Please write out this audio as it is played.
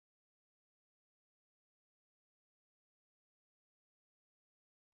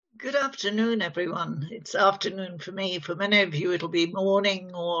Good afternoon, everyone. It's afternoon for me. For many of you, it'll be morning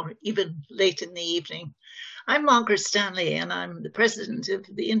or even late in the evening. I'm Margaret Stanley, and I'm the president of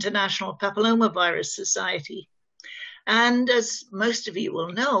the International Papillomavirus Society. And as most of you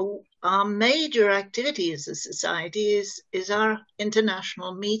will know, our major activity as a society is our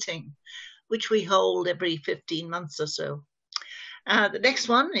international meeting, which we hold every 15 months or so. The next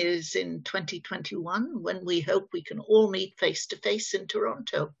one is in 2021, when we hope we can all meet face-to-face in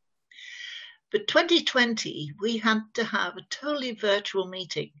Toronto. But 2020, we had to have a totally virtual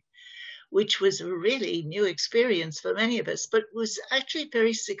meeting, which was a really new experience for many of us, but was actually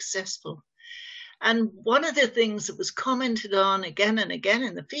very successful. And one of the things that was commented on again and again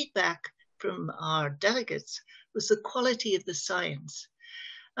in the feedback from our delegates was the quality of the science.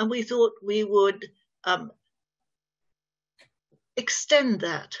 And we thought we would extend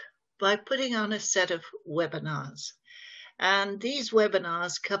that by putting on a set of webinars. And these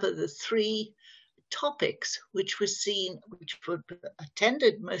webinars cover the three topics which were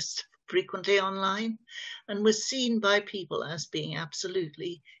attended most frequently online and was seen by people as being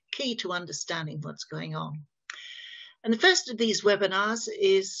absolutely key to understanding what's going on. And the first of these webinars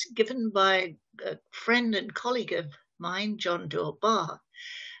is given by a friend and colleague of mine, John Doorbar.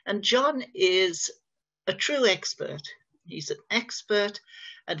 And John is a true expert. He's an expert,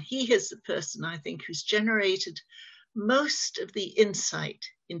 and he is the person, I think, who's generated most of the insight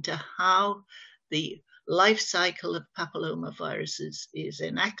into how the life cycle of papillomaviruses is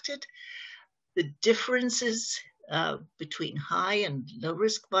enacted, the differences between high and low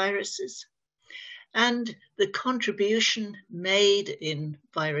risk viruses, and the contribution made in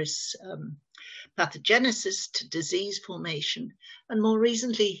virus pathogenesis to disease formation. And more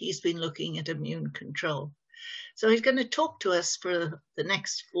recently, he's been looking at immune control. So he's going to talk to us for the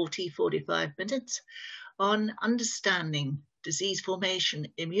next 45 minutes on understanding disease formation,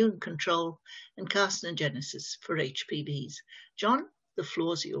 immune control, and carcinogenesis for HPVs. John, the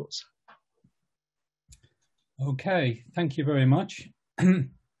floor's yours. Okay, thank you very much.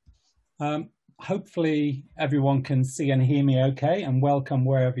 Hopefully everyone can see and hear me okay, and welcome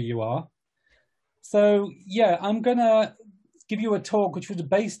wherever you are. So yeah, I'm gonna give you a talk which was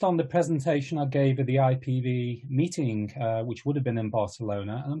based on the presentation I gave at the IPV meeting, which would have been in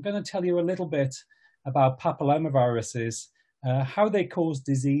Barcelona. And I'm going to tell you a little bit about papillomaviruses, how they cause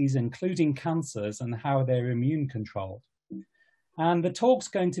disease, including cancers, and how they're immune controlled. And the talk's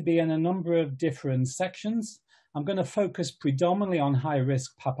going to be in a number of different sections. I'm going to focus predominantly on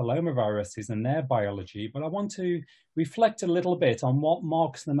high-risk papillomaviruses and their biology, but I want to reflect a little bit on what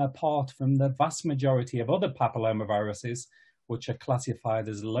marks them apart from the vast majority of other papillomaviruses, which are classified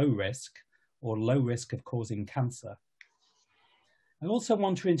as low risk or low risk of causing cancer. I also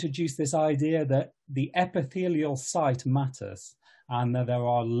want to introduce this idea that the epithelial site matters, and that there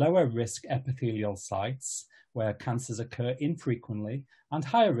are lower risk epithelial sites where cancers occur infrequently, and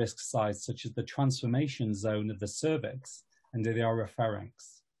higher risk sites such as the transformation zone of the cervix and the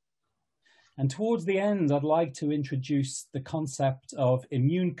oropharynx. And towards the end, I'd like to introduce the concept of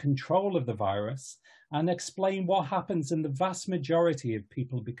immune control of the virus and explain what happens in the vast majority of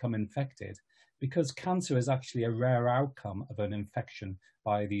people who become infected, because cancer is actually a rare outcome of an infection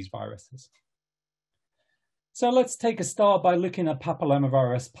by these viruses. So let's take a start by looking at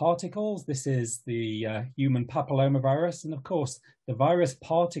papillomavirus particles. This is the human papillomavirus. And of course, the virus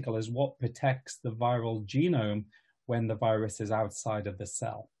particle is what protects the viral genome when the virus is outside of the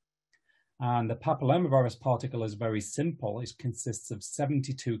cell. And the papillomavirus particle is very simple. It consists of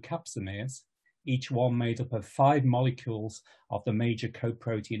 72 capsomeres, each one made up of 5 molecules of the major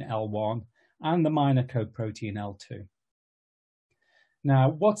coprotein L1 and the minor coprotein L2. Now,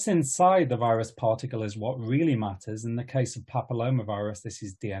 what's inside the virus particle is what really matters. In the case of papillomavirus, this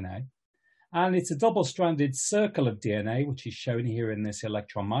is DNA. And it's a double-stranded circle of DNA, which is shown here in this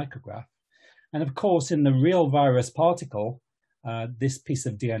electron micrograph. And of course, in the real virus particle, this piece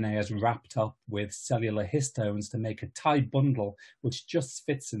of DNA is wrapped up with cellular histones to make a tight bundle, which just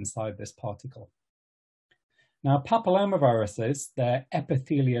fits inside this particle. Now, papillomaviruses, they're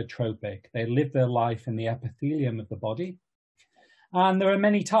epitheliotropic. They live their life in the epithelium of the body. And there are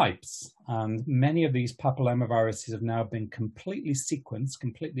many types, and many of these papillomaviruses have now been completely sequenced,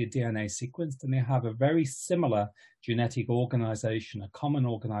 completely DNA sequenced, and they have a very similar genetic organization, a common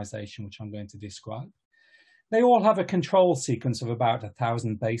organization, which I'm going to describe. They all have a control sequence of about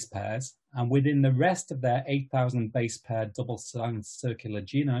 1,000 base pairs, and within the rest of their 8,000 base pair double-stranded circular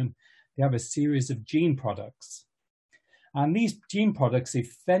genome, they have a series of gene products. And these gene products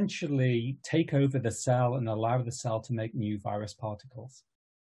eventually take over the cell and allow the cell to make new virus particles.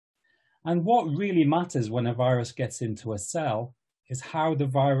 And what really matters when a virus gets into a cell is how the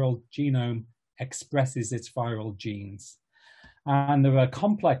viral genome expresses its viral genes. And there are a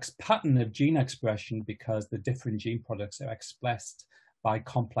complex pattern of gene expression because the different gene products are expressed by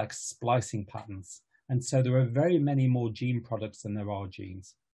complex splicing patterns. And so there are very many more gene products than there are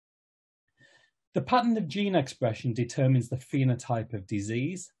genes. The pattern of gene expression determines the phenotype of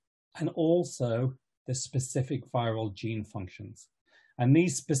disease and also the specific viral gene functions. And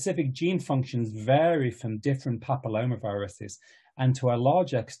these specific gene functions vary from different papillomaviruses, and to a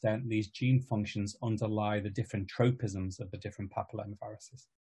large extent, these gene functions underlie the different tropisms of the different papillomaviruses.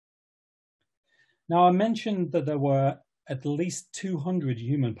 Now, I mentioned that there were at least 200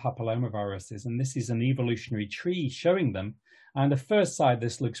 human papillomaviruses, and this is an evolutionary tree showing them. And at first sight,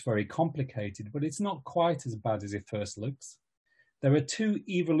 this looks very complicated, but it's not quite as bad as it first looks. There are two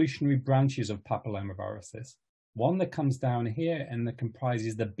evolutionary branches of papillomaviruses. One that comes down here and that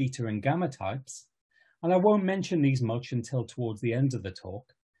comprises the beta and gamma types. And I won't mention these much until towards the end of the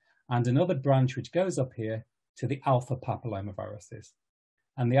talk. And another branch which goes up here to the alpha papillomaviruses.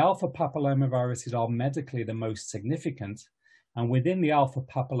 And the alpha papillomaviruses are medically the most significant. And within the alpha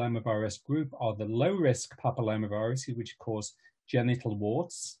papillomavirus group are the low-risk papillomaviruses, which cause genital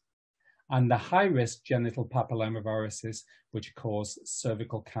warts, and the high-risk genital papillomaviruses, which cause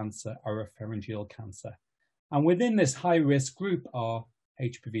cervical cancer, oropharyngeal cancer. And within this high-risk group are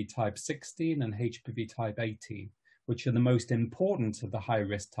HPV type 16 and HPV type 18, which are the most important of the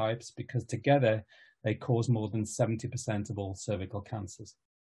high-risk types because together they cause more than 70% of all cervical cancers.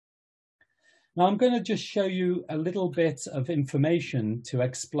 Now I'm going to just show you a little bit of information to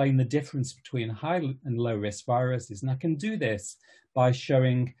explain the difference between high and low-risk viruses. And I can do this by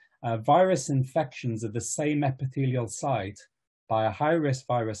showing virus infections of the same epithelial site by a high-risk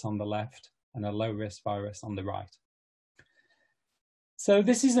virus on the left and a low-risk virus on the right. So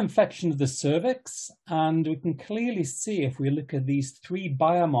this is infection of the cervix, and we can clearly see if we look at these three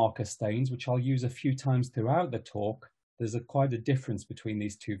biomarker stains, which I'll use a few times throughout the talk, there's quite a difference between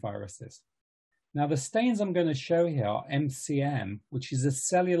these two viruses. Now the stains I'm going to show here are MCM, which is a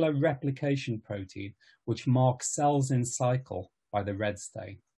cellular replication protein, which marks cells in cycle by the red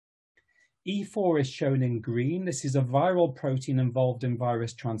stain. E4 is shown in green. This is a viral protein involved in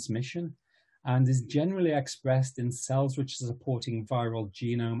virus transmission and is generally expressed in cells which are supporting viral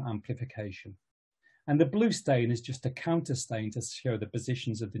genome amplification. And the blue stain is just a counter stain to show the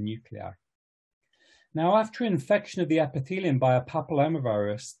positions of the nuclei. Now, after infection of the epithelium by a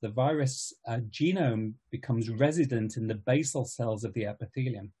papillomavirus, the virus genome becomes resident in the basal cells of the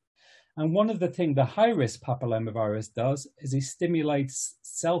epithelium. And one of the things the high-risk papillomavirus does is it stimulates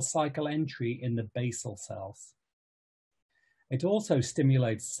cell cycle entry in the basal cells. It also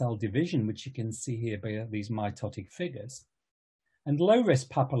stimulates cell division, which you can see here by these mitotic figures. And low-risk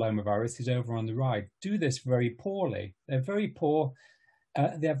papillomaviruses over on the right do this very poorly. They're very poor.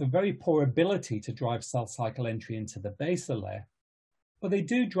 They have a very poor ability to drive cell cycle entry into the basal layer, but they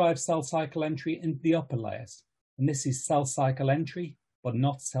do drive cell cycle entry into the upper layers. And this is cell cycle entry, but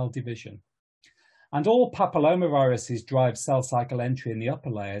not cell division. And all papillomaviruses drive cell cycle entry in the upper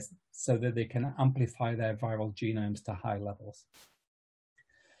layers so that they can amplify their viral genomes to high levels.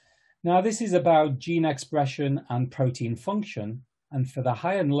 Now, this is about gene expression and protein function. And for the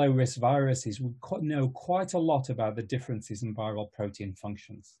high and low risk viruses, we know quite a lot about the differences in viral protein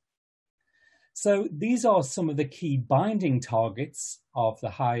functions. So these are some of the key binding targets of the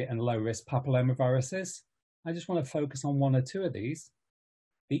high and low risk papillomaviruses. I just want to focus on one or two of these.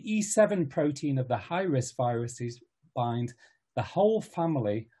 The E7 protein of the high risk viruses bind the whole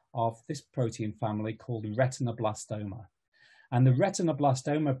family of this protein family called retinoblastoma. And the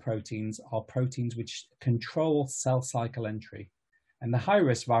retinoblastoma proteins are proteins which control cell cycle entry. And the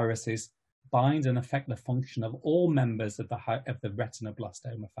high-risk viruses bind and affect the function of all members of the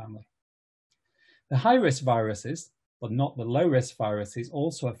retinoblastoma family. The high-risk viruses, but not the low-risk viruses,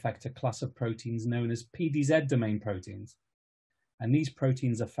 also affect a class of proteins known as PDZ domain proteins. And these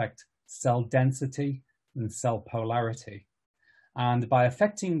proteins affect cell density and cell polarity. And by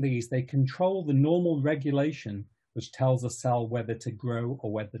affecting these, they control the normal regulation, which tells a cell whether to grow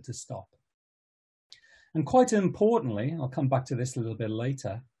or whether to stop. And quite importantly, I'll come back to this a little bit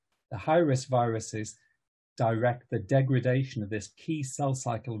later, the high-risk viruses direct the degradation of this key cell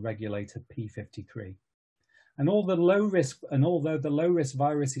cycle regulator P53. And although the low-risk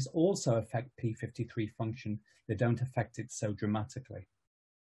viruses also affect P53 function, they don't affect it so dramatically.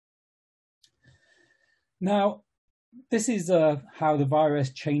 Now, this is how the virus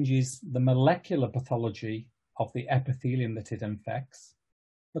changes the molecular pathology of the epithelium that it infects.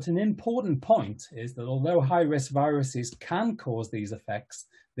 But an important point is that although high-risk viruses can cause these effects,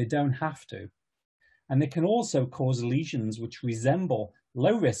 they don't have to. And they can also cause lesions which resemble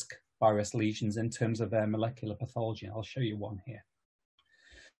low-risk virus lesions in terms of their molecular pathology. I'll show you one here.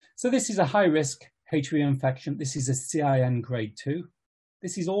 So this is a high-risk HPV infection. This is a CIN grade 2.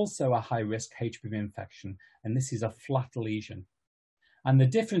 This is also a high-risk HPV infection, and this is a flat lesion. And the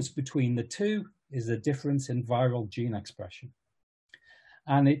difference between the two is the difference in viral gene expression.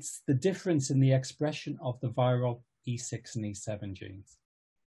 And it's the difference in the expression of the viral E6 and E7 genes.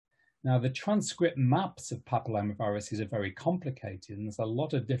 Now, the transcript maps of papillomaviruses are very complicated, and there's a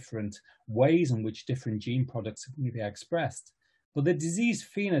lot of different ways in which different gene products can be expressed. But the disease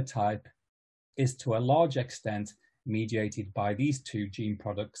phenotype is to a large extent mediated by these two gene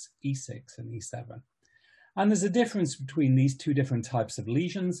products, E6 and E7. And there's a difference between these two different types of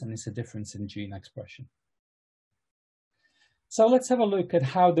lesions, and it's a difference in gene expression. So let's have a look at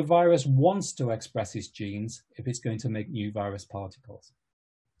how the virus wants to express its genes if it's going to make new virus particles.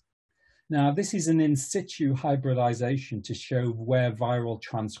 Now, this is an in situ hybridization to show where viral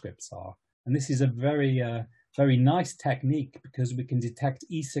transcripts are. And this is a very nice technique because we can detect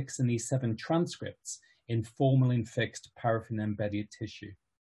E6 and E7 transcripts in formalin-fixed paraffin-embedded tissue.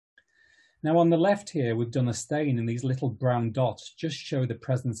 Now, on the left here, we've done a stain, and these little brown dots just show the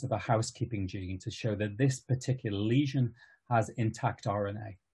presence of a housekeeping gene to show that this particular lesion has intact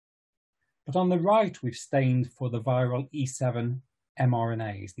RNA. But on the right, we've stained for the viral E7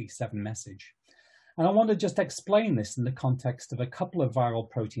 mRNAs, the E7 message. And I want to just explain this in the context of a couple of viral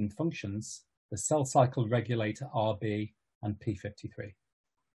protein functions, the cell cycle regulator RB and P53.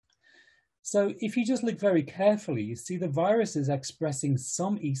 So if you just look very carefully, you see the virus is expressing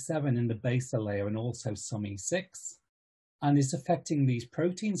some E7 in the basal layer and also some E6, and is affecting these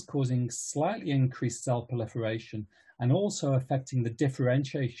proteins, causing slightly increased cell proliferation and also affecting the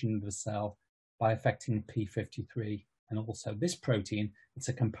differentiation of the cell by affecting P53. And also this protein, it's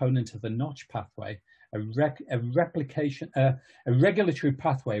a component of the Notch pathway, a regulatory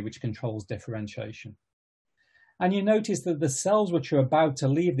pathway which controls differentiation. And you notice that the cells which are about to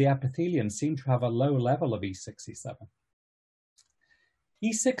leave the epithelium seem to have a low level of E6, E7.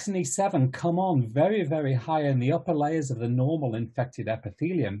 E6 and E7 come on very, very high in the upper layers of the normal infected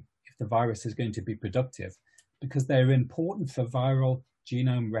epithelium if the virus is going to be productive, because they're important for viral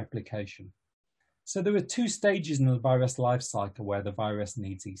genome replication. So there are two stages in the virus life cycle where the virus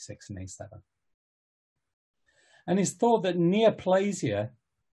needs E6 and E7. And it's thought that neoplasia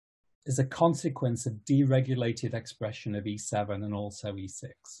is a consequence of deregulated expression of E7 and also E6.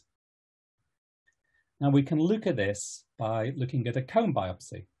 Now we can look at this by looking at a cone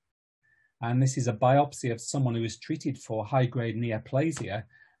biopsy. And this is a biopsy of someone who is treated for high-grade neoplasia.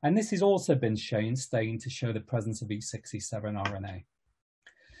 And this has also been stained to show the presence of E6, E7 RNA.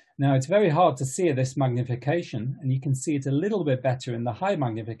 Now, it's very hard to see at this magnification, and you can see it a little bit better in the high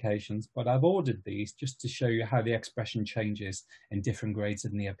magnifications, but I've ordered these just to show you how the expression changes in different grades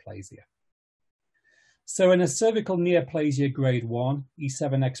of neoplasia. So in a cervical neoplasia grade 1,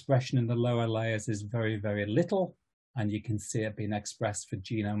 E7 expression in the lower layers is very, very little, and you can see it being expressed for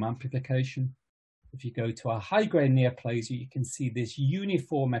genome amplification. If you go to a high-grade neoplasia, you can see this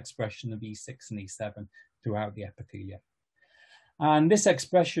uniform expression of E6 and E7 throughout the epithelium. And this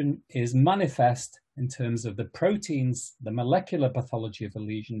expression is manifest in terms of the proteins, the molecular pathology of the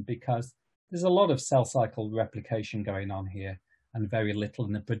lesion, because there's a lot of cell cycle replication going on here and very little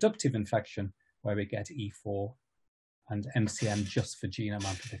in the productive infection where we get E4 and MCM just for genome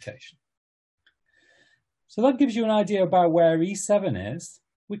amplification. So that gives you an idea about where E7 is.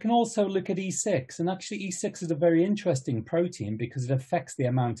 We can also look at E6, and actually E6 is a very interesting protein because it affects the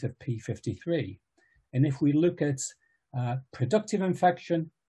amount of P53. And if we look at productive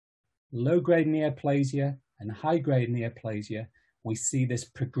infection, low-grade neoplasia, and high-grade neoplasia, we see this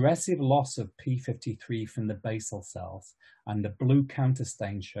progressive loss of P53 from the basal cells, and the blue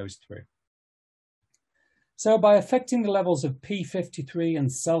counterstain shows through. So by affecting the levels of P53 and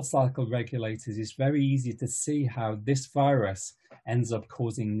cell cycle regulators, it's very easy to see how this virus ends up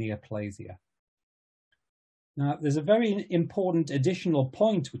causing neoplasia. Now, there's a very important additional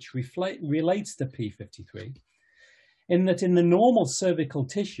point which relates to P53, in that in the normal cervical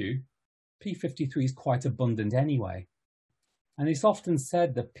tissue, P53 is quite abundant anyway. And it's often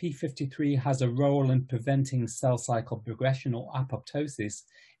said that P53 has a role in preventing cell cycle progression or apoptosis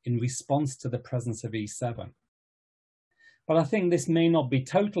in response to the presence of E7. But I think this may not be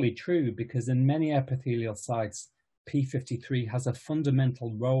totally true because in many epithelial sites, P53 has a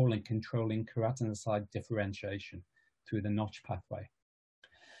fundamental role in controlling keratinocyte differentiation through the Notch pathway.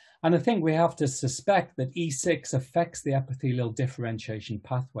 And I think we have to suspect that E6 affects the epithelial differentiation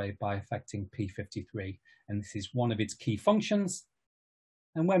pathway by affecting P53. And this is one of its key functions.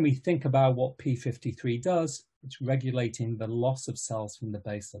 And when we think about what p53 does, it's regulating the loss of cells from the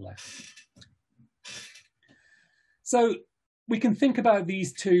basal layer. So we can think about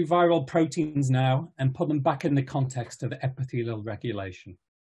these two viral proteins now and put them back in the context of epithelial regulation.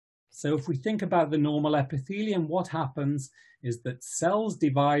 So if we think about the normal epithelium, what happens is that cells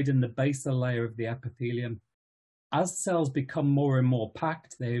divide in the basal layer of the epithelium. As cells become more and more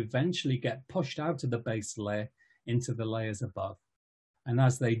packed, they eventually get pushed out of the basal layer into the layers above. And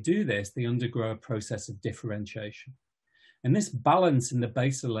as they do this, they undergo a process of differentiation. And this balance in the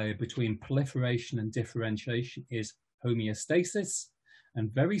basal layer between proliferation and differentiation is homeostasis,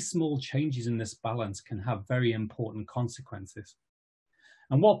 and very small changes in this balance can have very important consequences.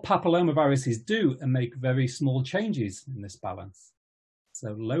 And what papillomaviruses do are make very small changes in this balance.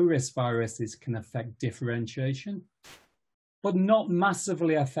 So low-risk viruses can affect differentiation, but not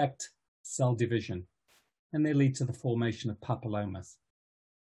massively affect cell division, and they lead to the formation of papillomas.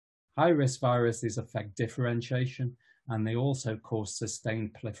 High-risk viruses affect differentiation, and they also cause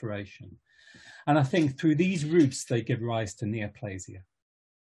sustained proliferation. And I think through these routes, they give rise to neoplasia.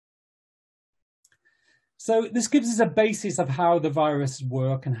 So this gives us a basis of how the viruses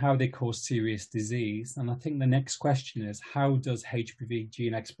work and how they cause serious disease. And I think the next question is, how does HPV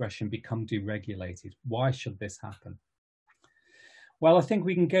gene expression become deregulated? Why should this happen? Well, I think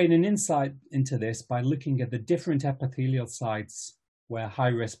we can gain an insight into this by looking at the different epithelial sites where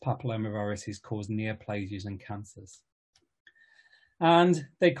high-risk papillomaviruses cause neoplasias and cancers. And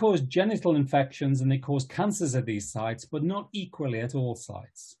they cause genital infections and they cause cancers at these sites, but not equally at all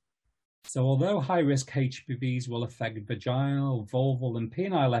sites. So although high-risk HPVs will affect vaginal, vulval, and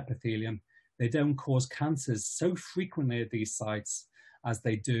penile epithelium, they don't cause cancers so frequently at these sites as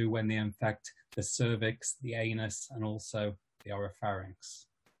they do when they infect the cervix, the anus, and also the oropharynx.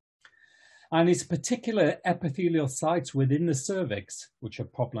 And it's particular epithelial sites within the cervix which are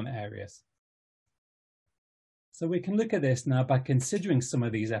problem areas. So we can look at this now by considering some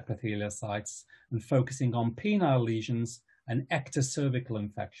of these epithelial sites and focusing on penile lesions and ectocervical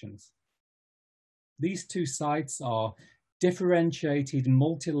infections. These two sites are differentiated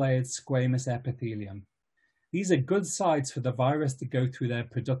multi-layered squamous epithelium. These are good sites for the virus to go through their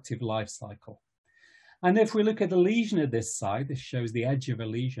productive life cycle. And if we look at the lesion at this site, this shows the edge of a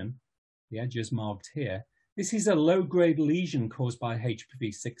lesion. The edge is marked here. This is a low-grade lesion caused by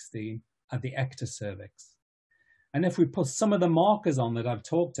HPV-16 at the ectocervix. And if we put some of the markers on that I've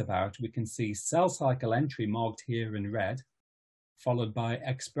talked about, we can see cell cycle entry marked here in red, followed by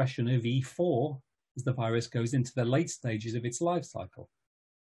expression of E4 as the virus goes into the late stages of its life cycle.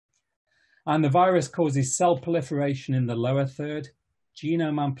 And the virus causes cell proliferation in the lower third,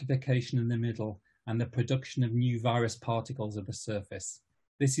 genome amplification in the middle, and the production of new virus particles at the surface.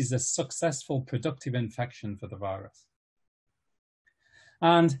 This is a successful productive infection for the virus.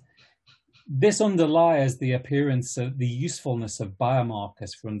 And this underlies the appearance of the usefulness of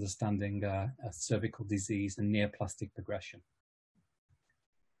biomarkers for understanding cervical disease and neoplastic progression.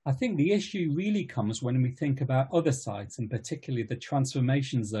 I think the issue really comes when we think about other sites, and particularly the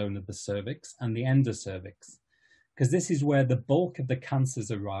transformation zone of the cervix and the endocervix, because this is where the bulk of the cancers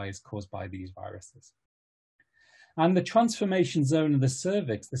arise caused by these viruses. And the transformation zone of the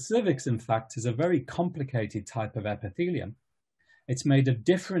cervix in fact is a very complicated type of epithelium. It's made of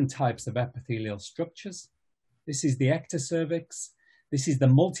different types of epithelial structures. This is the ectocervix. This is the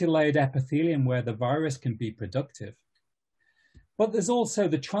multi-layered epithelium where the virus can be productive. But there's also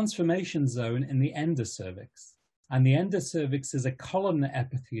the transformation zone in the endocervix. And the endocervix is a columnar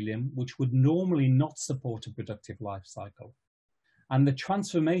epithelium which would normally not support a productive life cycle. And the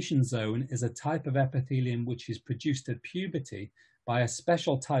transformation zone is a type of epithelium which is produced at puberty by a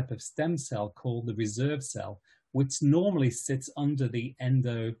special type of stem cell called the reserve cell, which normally sits under the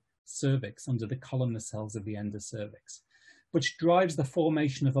endocervix, under the columnar cells of the endocervix, which drives the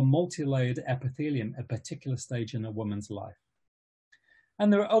formation of a multi-layered epithelium at a particular stage in a woman's life.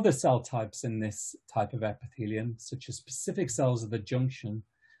 And there are other cell types in this type of epithelium, such as specific cells of the junction,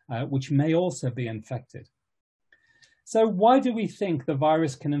 which may also be infected. So why do we think the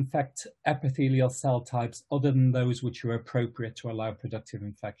virus can infect epithelial cell types other than those which are appropriate to allow productive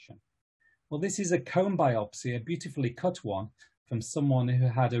infection? Well, this is a cone biopsy, a beautifully cut one, from someone who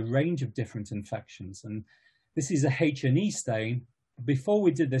had a range of different infections. And this is a H&E stain. Before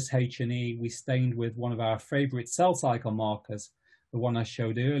we did this H&E, we stained with one of our favorite cell cycle markers, the one I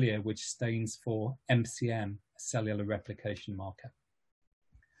showed earlier, which stains for MCM, a cellular replication marker.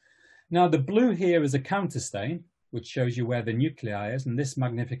 Now, the blue here is a counter stain, which shows you where the nuclei is, and this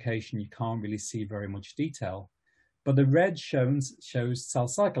magnification, you can't really see very much detail. But the red shows cell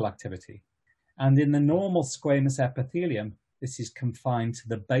cycle activity. And in the normal squamous epithelium, this is confined to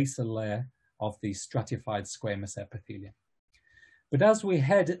the basal layer of the stratified squamous epithelium. But as we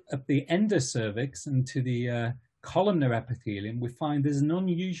head up the endocervix and to the columnar epithelium, we find there's an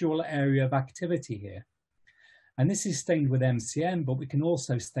unusual area of activity here. And this is stained with MCM, but we can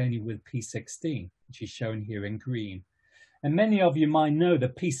also stain it with P16, which is shown here in green. And many of you might know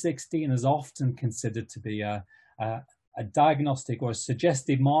that P16 is often considered to be a diagnostic or a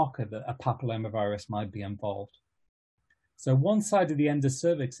suggestive marker that a papillomavirus might be involved. So one side of the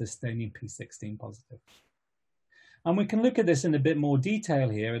endocervix is staining P16 positive. And we can look at this in a bit more detail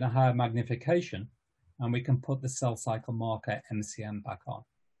here in a higher magnification, and we can put the cell cycle marker MCM back on.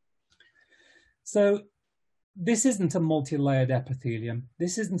 So this isn't a multi-layered epithelium.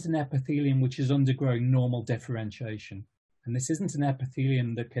 This isn't an epithelium which is undergoing normal differentiation. And this isn't an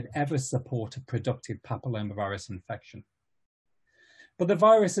epithelium that could ever support a productive papillomavirus infection. But the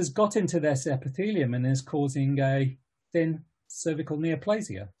virus has got into this epithelium and is causing a thin cervical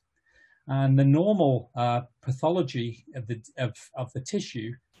neoplasia. And the normal pathology of the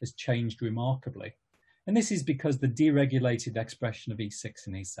tissue has changed remarkably. And this is because the deregulated expression of E6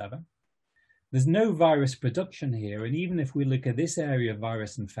 and E7. There's no virus production here, and even if we look at this area of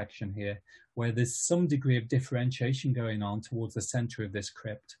virus infection here, where there's some degree of differentiation going on towards the center of this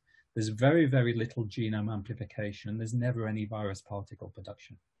crypt, there's very, very little genome amplification, and there's never any virus particle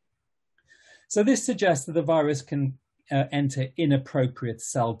production. So this suggests that the virus can enter inappropriate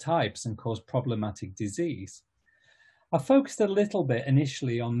cell types and cause problematic disease. I focused a little bit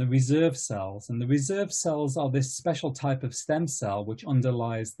initially on the reserve cells, and the reserve cells are this special type of stem cell which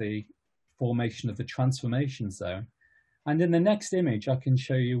underlies the formation of the transformation zone. And in the next image, I can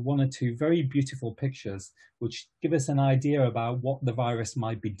show you one or two very beautiful pictures which give us an idea about what the virus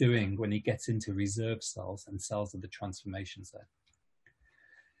might be doing when it gets into reserve cells and cells of the transformation zone.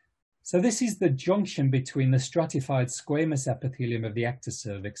 So this is the junction between the stratified squamous epithelium of the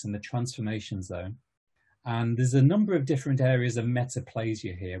ectocervix and the transformation zone. And there's a number of different areas of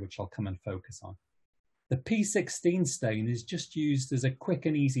metaplasia here, which I'll come and focus on. The P16 stain is just used as a quick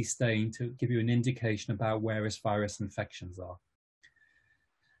and easy stain to give you an indication about where virus infections are.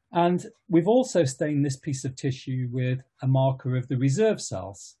 And we've also stained this piece of tissue with a marker of the reserve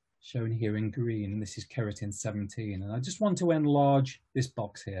cells, shown here in green. This is keratin 17. And I just want to enlarge this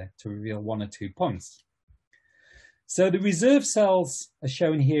box here to reveal one or 2 points. So the reserve cells are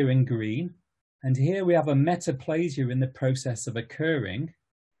shown here in green. And here we have a metaplasia in the process of occurring.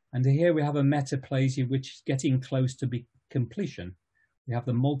 And here we have a metaplasia which is getting close to completion. We have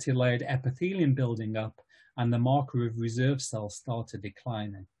the multi-layered epithelium building up and the marker of reserve cells started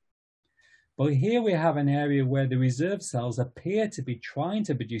declining. But here we have an area where the reserve cells appear to be trying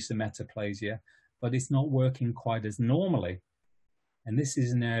to produce a metaplasia, but it's not working quite as normally. And this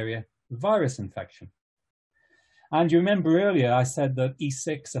is an area of virus infection. And you remember earlier I said that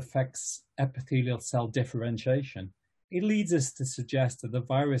E6 affects epithelial cell differentiation. It leads us to suggest that the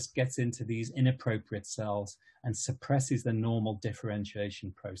virus gets into these inappropriate cells and suppresses the normal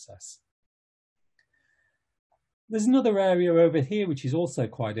differentiation process. There's another area over here which is also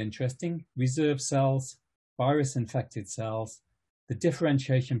quite interesting. Reserve cells, virus-infected cells. The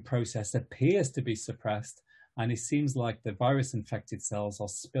differentiation process appears to be suppressed, and it seems like the virus-infected cells are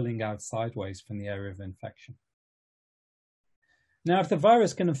spilling out sideways from the area of infection. Now, if the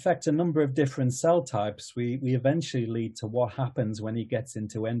virus can affect a number of different cell types, we eventually lead to what happens when it gets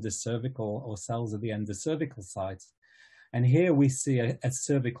into endocervical or cells of the endocervical sites. And here we see a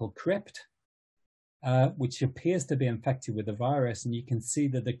cervical crypt, which appears to be infected with the virus. And you can see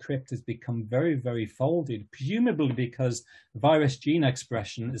that the crypt has become very, very folded, presumably because virus gene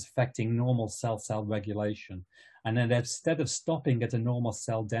expression is affecting normal cell-cell regulation. And then instead of stopping at a normal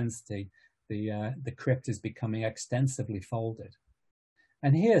cell density, the crypt is becoming extensively folded.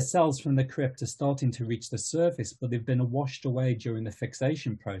 And here cells from the crypt are starting to reach the surface, but they've been washed away during the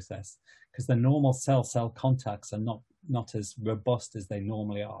fixation process because the normal cell-cell contacts are not as robust as they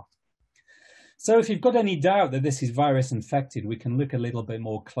normally are. So if you've got any doubt that this is virus infected, we can look a little bit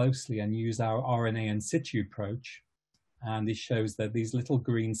more closely and use our RNA in situ approach. And this shows that these little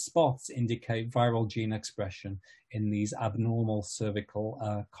green spots indicate viral gene expression in these abnormal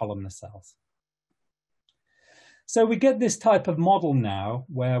cervical columnar cells. So we get this type of model now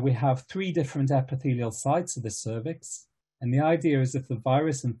where we have 3 different epithelial sites of the cervix. And the idea is if the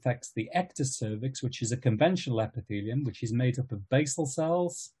virus infects the ectocervix, which is a conventional epithelium, which is made up of basal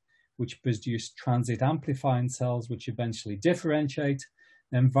cells, which produce transit amplifying cells, which eventually differentiate,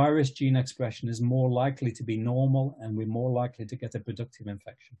 then virus gene expression is more likely to be normal and we're more likely to get a productive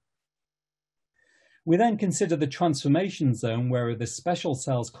infection. We then consider the transformation zone where the special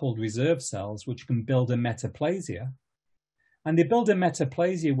cells called reserve cells, which can build a metaplasia. And they build a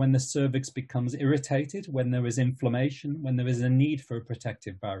metaplasia when the cervix becomes irritated, when there is inflammation, when there is a need for a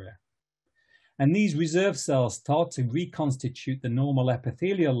protective barrier. And these reserve cells start to reconstitute the normal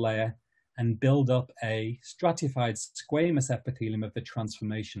epithelial layer and build up a stratified squamous epithelium of the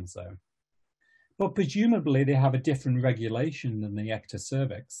transformation zone. But presumably they have a different regulation than the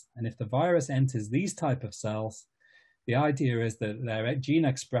ectocervix. And if the virus enters these type of cells, the idea is that their gene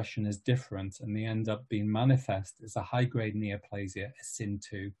expression is different and they end up being manifest as a high-grade neoplasia, a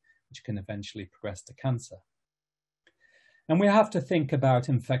SIN2, which can eventually progress to cancer. And we have to think about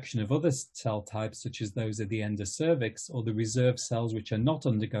infection of other cell types, such as those of the endocervix or the reserve cells which are not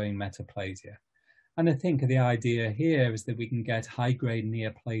undergoing metaplasia. And I think the idea here is that we can get high-grade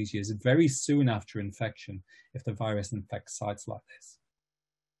neoplasias very soon after infection if the virus infects sites like this.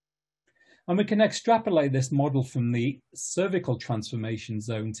 And we can extrapolate this model from the cervical transformation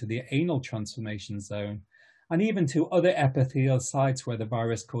zone to the anal transformation zone, and even to other epithelial sites where the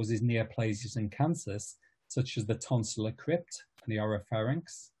virus causes neoplasias and cancers, such as the tonsillar crypt and the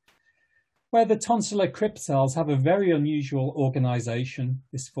oropharynx, where the tonsillar crypt cells have a very unusual organization.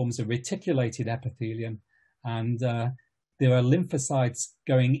 This forms a reticulated epithelium, and there are lymphocytes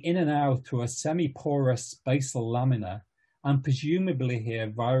going in and out through a semi-porous basal lamina, and presumably here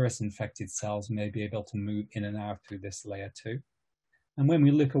virus-infected cells may be able to move in and out through this layer too. And when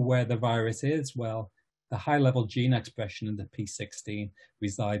we look at where the virus is, well, the high-level gene expression in the P16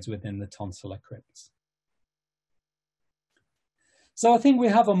 resides within the tonsillar crypts. So I think we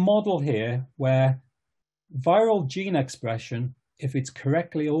have a model here where viral gene expression, if it's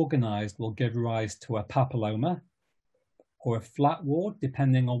correctly organized, will give rise to a papilloma or a flat wart,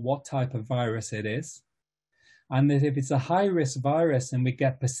 depending on what type of virus it is. And that if it's a high-risk virus and we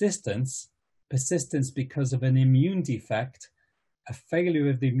get persistence because of an immune defect, a failure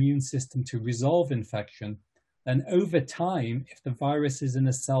of the immune system to resolve infection, then over time, if the virus is in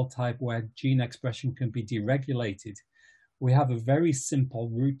a cell type where gene expression can be deregulated, we have a very simple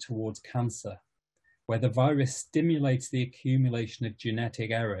route towards cancer, where the virus stimulates the accumulation of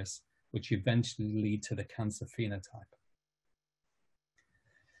genetic errors, which eventually lead to the cancer phenotype.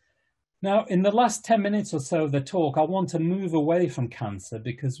 Now, in the last 10 minutes or so of the talk, I want to move away from cancer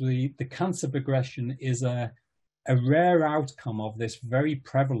because the cancer progression is a rare outcome of this very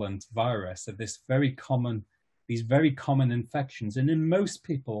prevalent virus, of these very common infections. And in most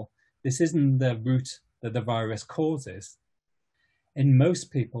people, this isn't the route that the virus causes. In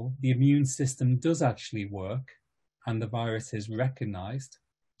most people, the immune system does actually work and the virus is recognized.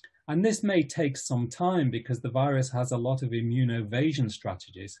 And this may take some time because the virus has a lot of immunoevasion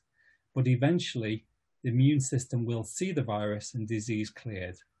strategies. But eventually, the immune system will see the virus and disease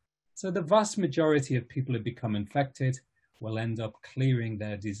cleared. So the vast majority of people who become infected will end up clearing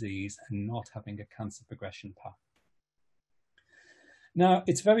their disease and not having a cancer progression path. Now,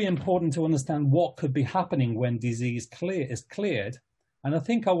 it's very important to understand what could be happening when disease is cleared. And I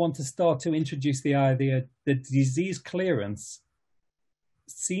think I want to start to introduce the idea that disease clearance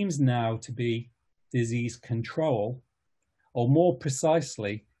seems now to be disease control, or more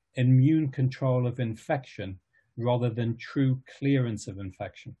precisely, immune control of infection rather than true clearance of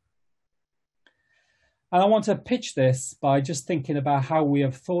infection. And I want to pitch this by just thinking about how we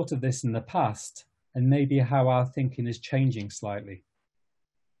have thought of this in the past and maybe how our thinking is changing slightly.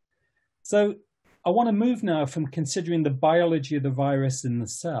 So I want to move now from considering the biology of the virus in the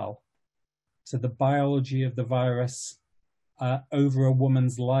cell to the biology of the virus over a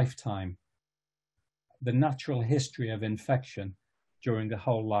woman's lifetime, the natural history of infection during the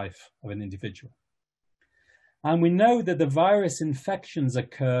whole life of an individual. And we know that the virus infections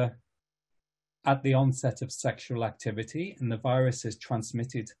occur at the onset of sexual activity, and the virus is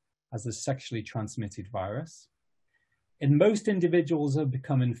transmitted as a sexually transmitted virus. In most individuals who have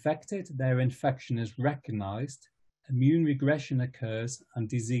become infected, their infection is recognized, immune regression occurs, and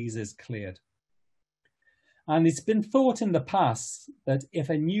disease is cleared. And it's been thought in the past that if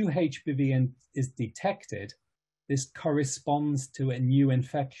a new HPV is detected, this corresponds to a new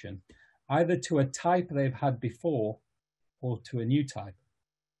infection, either to a type they've had before or to a new type.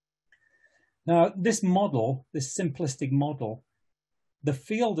 Now, this model, this simplistic model, the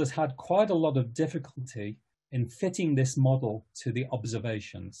field has had quite a lot of difficulty in fitting this model to the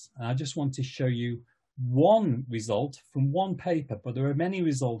observations. And I just want to show you one result from one paper, but there are many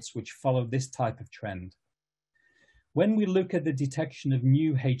results which follow this type of trend. When we look at the detection of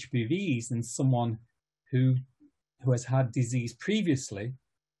new HPVs in someone who has had disease previously,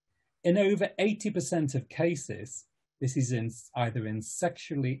 in over 80% of cases, this is either in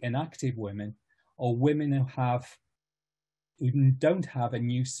sexually inactive women or women who don't have a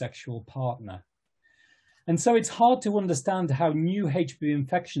new sexual partner. And so it's hard to understand how new HPV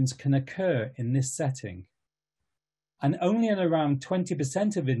infections can occur in this setting. And only in around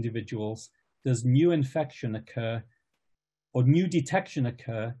 20% of individuals does new infection occur or new detection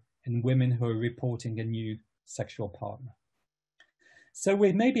occur in women who are reporting a new sexual partner. So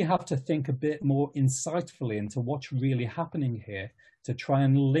we maybe have to think a bit more insightfully into what's really happening here to try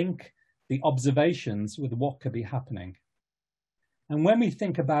and link the observations with what could be happening. And when we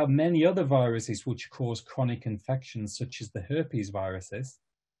think about many other viruses which cause chronic infections, such as the herpes viruses,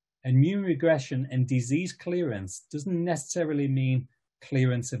 immune regression and disease clearance doesn't necessarily mean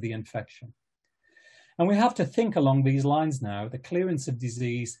clearance of the infection. And we have to think along these lines now. The clearance of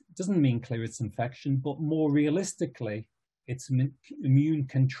disease doesn't mean clearance of infection, but more realistically, it's immune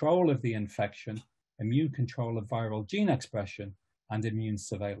control of the infection, immune control of viral gene expression, and immune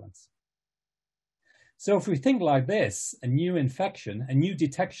surveillance. So if we think like this, a new infection, a new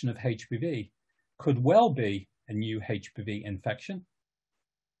detection of HPV could well be a new HPV infection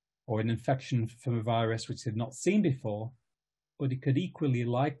or an infection from a virus which they've not seen before, but it could equally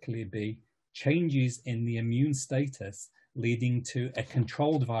likely be changes in the immune status leading to a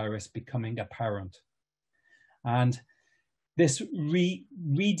controlled virus becoming apparent. And this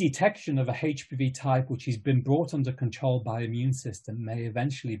redetection of a HPV type which has been brought under control by immune system may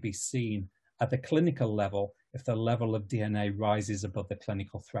eventually be seen at the clinical level if the level of DNA rises above the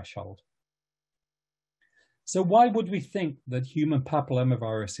clinical threshold. So why would we think that human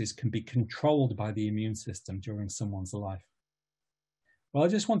papillomaviruses can be controlled by the immune system during someone's life? Well, I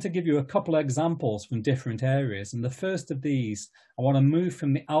just want to give you a couple of examples from different areas. And the first of these, I want to move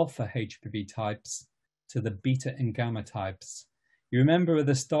from the alpha HPV types to the beta and gamma types. You remember at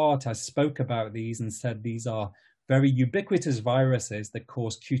the start, I spoke about these and said these are very ubiquitous viruses that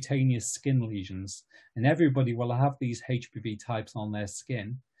cause cutaneous skin lesions. And everybody will have these HPV types on their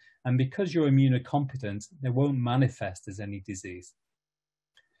skin. And because you're immunocompetent, they won't manifest as any disease.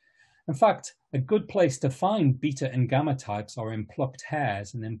 In fact, a good place to find beta and gamma types are in plucked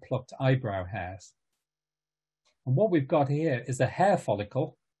hairs and in plucked eyebrow hairs. And what we've got here is a hair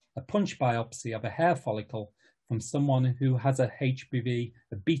follicle, a punch biopsy of a hair follicle from someone who has a HPV,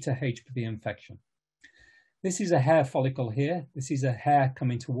 a beta HPV infection. This is a hair follicle here. This is a hair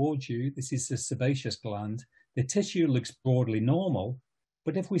coming towards you. This is the sebaceous gland. The tissue looks broadly normal,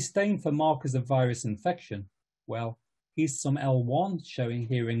 but if we stain for markers of virus infection, well, here's some L1 showing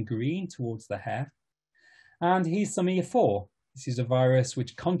here in green towards the hair. And here's some E4. This is a virus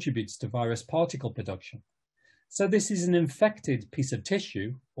which contributes to virus particle production. So this is an infected piece of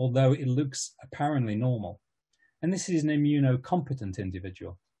tissue, although it looks apparently normal. And this is an immunocompetent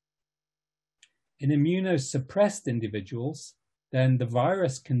individual. In immunosuppressed individuals, then the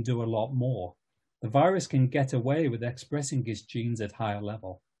virus can do a lot more. The virus can get away with expressing its genes at higher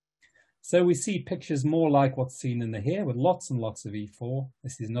level. So we see pictures more like what's seen in the here with lots and lots of E4.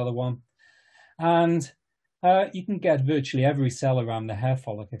 This is another one. And you can get virtually every cell around the hair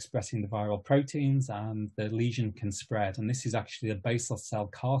follicle expressing the viral proteins, and the lesion can spread. And this is actually a basal cell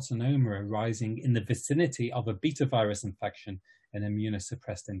carcinoma arising in the vicinity of a beta virus infection in an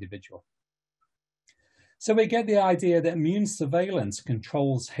immunosuppressed individual. So we get the idea that immune surveillance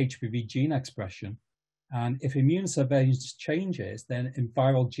controls HPV gene expression. And if immune surveillance changes, then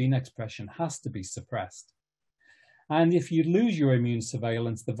viral gene expression has to be suppressed. And if you lose your immune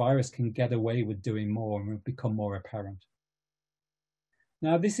surveillance, the virus can get away with doing more and become more apparent.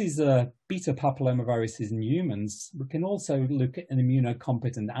 Now, this is beta papillomaviruses in humans. We can also look at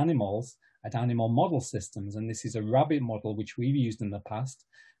immunocompetent animals at animal model systems. And this is a rabbit model, which we've used in the past.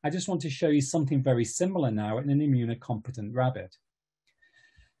 I just want to show you something very similar now in an immunocompetent rabbit.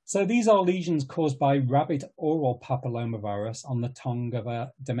 So these are lesions caused by rabbit oral papillomavirus on the tongue of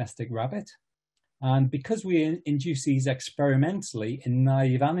a domestic rabbit. And because we induce these experimentally in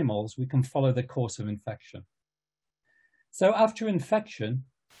naive animals, we can follow the course of infection. So after infection,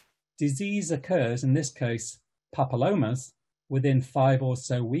 disease occurs, in this case, papillomas, within 5 or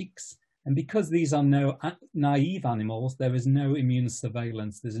so weeks. And because these are no naive animals, there is no immune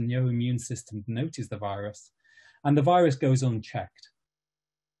surveillance. There's no immune system to notice the virus, and the virus goes unchecked.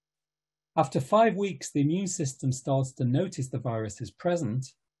 After 5 weeks, the immune system starts to notice the virus is present.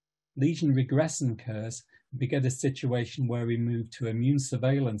 Lesion regression occurs, and we get a situation where we move to immune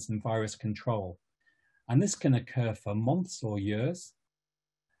surveillance and virus control. And this can occur for months or years.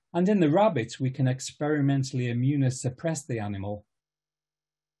 And in the rabbits, we can experimentally immunosuppress the animal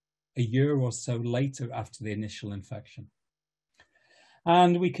a year or so later after the initial infection.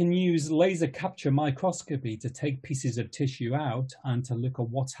 And we can use laser capture microscopy to take pieces of tissue out and to look at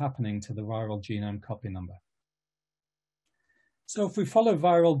what's happening to the viral genome copy number. So if we follow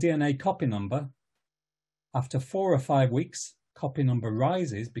viral DNA copy number, after 4 or 5 weeks, copy number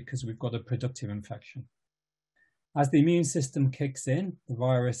rises because we've got a productive infection. As the immune system kicks in, the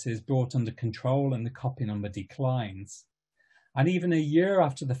virus is brought under control and the copy number declines. And even a year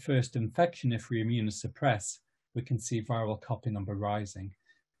after the first infection, if we immunosuppress, we can see viral copy number rising,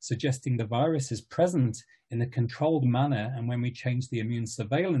 suggesting the virus is present in a controlled manner, and when we change the immune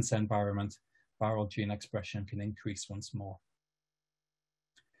surveillance environment, viral gene expression can increase once more.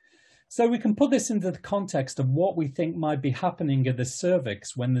 So we can put this into the context of what we think might be happening in the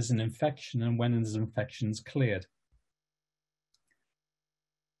cervix when there's an infection and when this infection's cleared.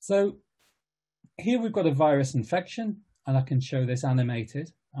 So here we've got a virus infection, and I can show this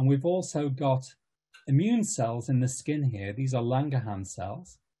animated. And we've also got immune cells in the skin here. These are Langerhans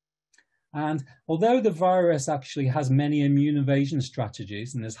cells. And although the virus actually has many immune evasion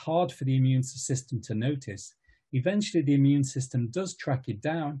strategies and is hard for the immune system to notice, eventually the immune system does track it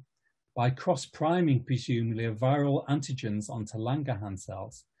down by cross-priming, presumably, of viral antigens onto Langerhans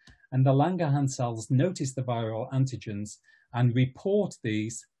cells. And the Langerhans cells notice the viral antigens and report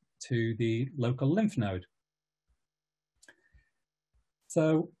these to the local lymph node.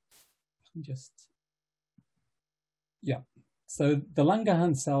 So so the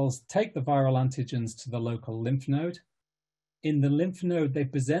Langerhans cells take the viral antigens to the local lymph node. In the lymph node, they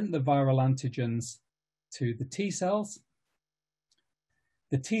present the viral antigens to the T cells.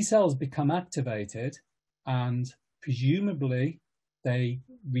 The T cells become activated and presumably they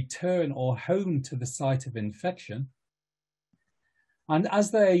return or home to the site of infection. And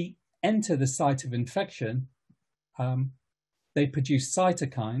as they enter the site of infection, they produce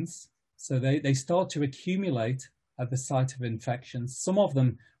cytokines. So they start to accumulate at the site of infection. Some of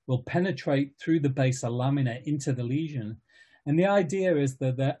them will penetrate through the basal lamina into the lesion. And the idea is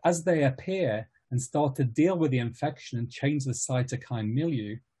that as they appear and start to deal with the infection and change the cytokine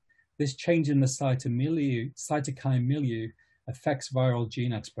milieu, this change in the cytokine milieu affects viral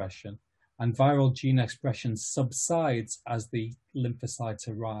gene expression, and viral gene expression subsides as the lymphocytes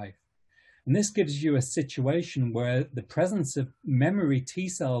arrive. And this gives you a situation where the presence of memory T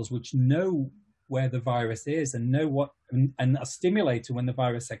cells, which know where the virus is and know what and are stimulated when the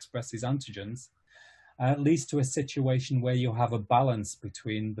virus expresses antigens, leads to a situation where you have a balance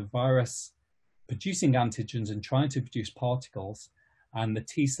between the virus producing antigens and trying to produce particles, and the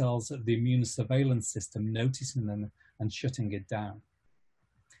T cells of the immune surveillance system noticing them and shutting it down.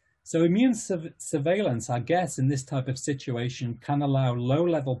 So immune surveillance, I guess, in this type of situation can allow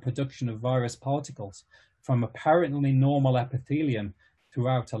low-level production of virus particles from apparently normal epithelium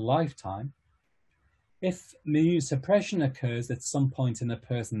throughout a lifetime. If immune suppression occurs at some point in a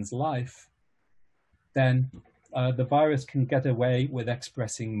person's life, then the virus can get away with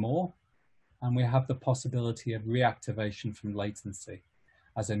expressing more, and we have the possibility of reactivation from latency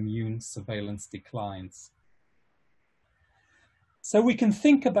as immune surveillance declines. So we can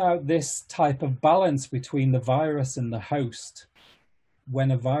think about this type of balance between the virus and the host when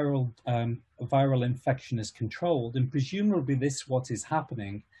a viral infection is controlled, and presumably this is what is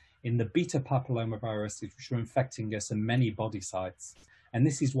happening in the beta papillomaviruses, which are infecting us in many body sites. And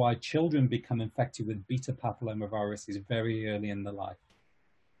this is why children become infected with beta papillomaviruses very early in their life.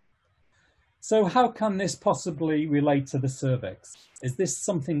 So how can this possibly relate to the cervix? Is this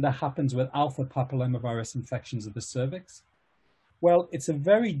something that happens with alpha papillomavirus infections of the cervix? Well, it's a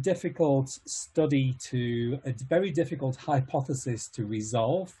very difficult a very difficult hypothesis to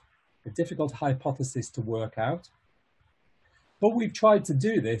resolve, a difficult hypothesis to work out. But we've tried to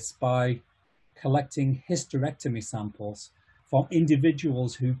do this by collecting hysterectomy samples from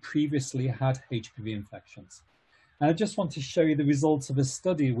individuals who previously had HPV infections. And I just want to show you the results of a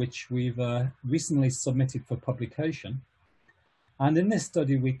study which we've recently submitted for publication. And in this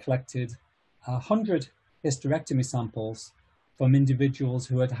study, we collected 100 hysterectomy samples from individuals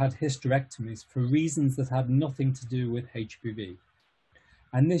who had had hysterectomies for reasons that had nothing to do with HPV.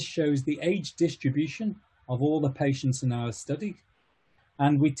 And this shows the age distribution of all the patients in our study.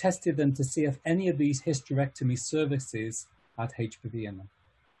 And we tested them to see if any of these hysterectomy services had HPV in them.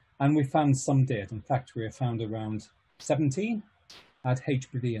 And we found some did. In fact, we found around 17 had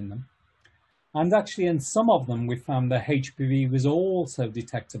HPV in them. And actually in some of them, we found that HPV was also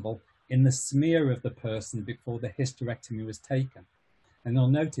detectable in the smear of the person before the hysterectomy was taken. And you'll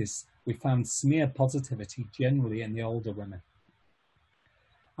notice we found smear positivity generally in the older women.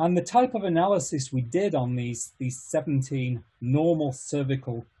 And the type of analysis we did on these 17 normal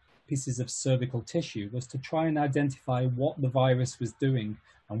cervical pieces of cervical tissue was to try and identify what the virus was doing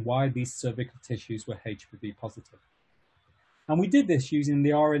and why these cervical tissues were HPV positive. And we did this using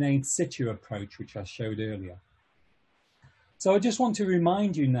the RNA in situ approach, which I showed earlier. So I just want to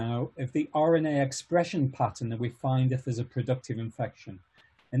remind you now of the RNA expression pattern that we find if there's a productive infection.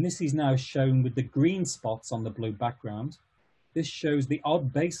 And this is now shown with the green spots on the blue background. This shows the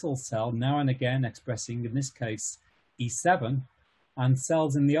odd basal cell now and again expressing, in this case, E7, and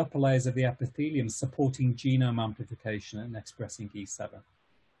cells in the upper layers of the epithelium supporting genome amplification and expressing E7.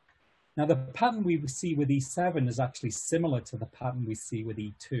 Now, the pattern we see with E7 is actually similar to the pattern we see with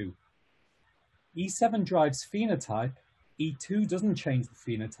E2. E7 drives phenotype, E2 doesn't change the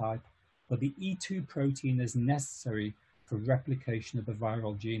phenotype, but the E2 protein is necessary for replication of the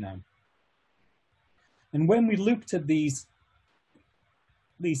viral genome. And when we looked at these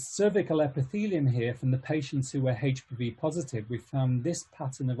cervical epithelium here from the patients who were HPV positive, we found this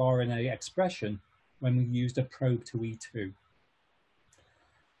pattern of RNA expression when we used a probe to E2.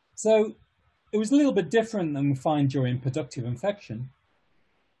 So it was a little bit different than we find during productive infection,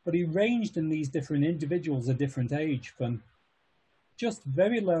 but it ranged in these different individuals at different age from just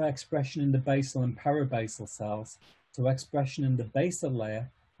very low expression in the basal and parabasal cells to expression in the basal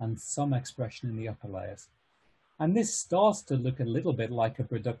layer and some expression in the upper layers. And this starts to look a little bit like a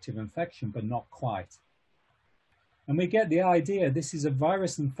productive infection, but not quite. And we get the idea this is a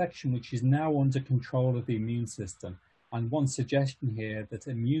virus infection which is now under control of the immune system. And one suggestion here that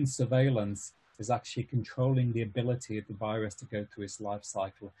immune surveillance is actually controlling the ability of the virus to go through its life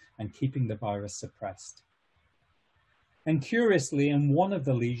cycle and keeping the virus suppressed. And curiously, in one of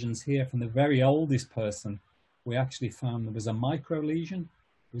the lesions here from the very oldest person, we actually found there was a micro lesion.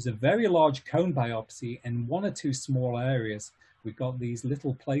 It was a very large cone biopsy. In one or two small areas, we got these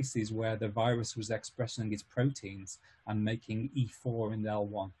little places where the virus was expressing its proteins and making E4 and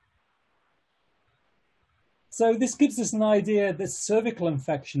L1. So this gives us an idea that cervical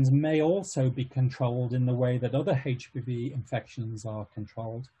infections may also be controlled in the way that other HPV infections are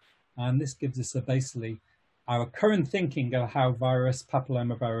controlled. And this gives us basically our current thinking of how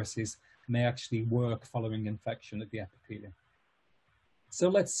papillomaviruses may actually work following infection of the epithelium. So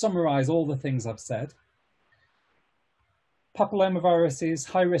let's summarize all the things I've said. Papillomaviruses,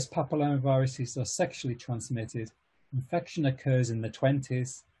 high-risk papillomaviruses are sexually transmitted. Infection occurs in the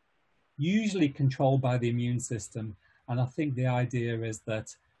 20s, usually controlled by the immune system. And I think the idea is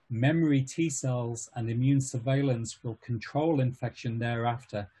that memory T cells and immune surveillance will control infection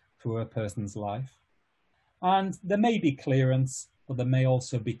thereafter through a person's life. And there may be clearance, but there may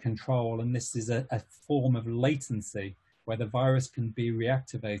also be control. And this is a form of latency where the virus can be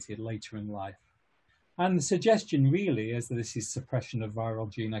reactivated later in life. And the suggestion really is that this is suppression of viral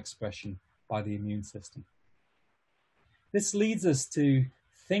gene expression by the immune system. This leads us to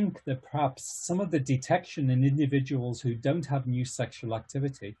think that perhaps some of the detection in individuals who don't have new sexual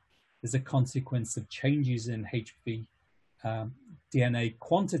activity is a consequence of changes in HPV DNA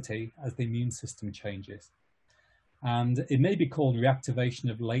quantity as the immune system changes. And it may be called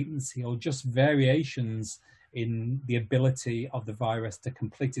reactivation of latency or just variations in the ability of the virus to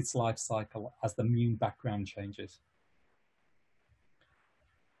complete its life cycle as the immune background changes.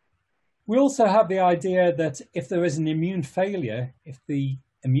 We also have the idea that if there is an immune failure, if the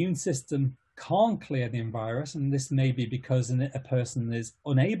immune system can't clear the virus, and this may be because a person is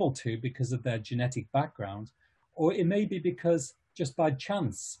unable to because of their genetic background, or it may be because just by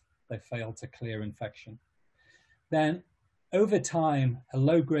chance they fail to clear infection, then over time, a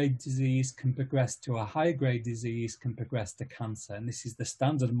low-grade disease can progress to a high-grade disease, can progress to cancer. And this is the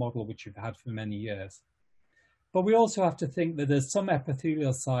standard model which we've had for many years. But we also have to think that there's some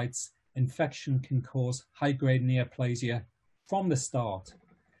epithelial sites, infection can cause high-grade neoplasia from the start.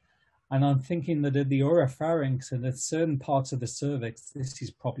 And I'm thinking that at the oropharynx and at certain parts of the cervix, this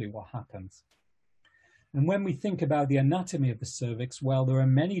is probably what happens. And when we think about the anatomy of the cervix, well, there are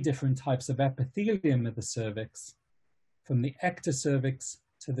many different types of epithelium of the cervix, from the ectocervix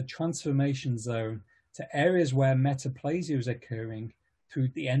to the transformation zone to areas where metaplasia is occurring through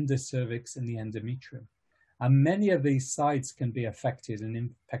the endocervix and the endometrium. And many of these sites can be affected and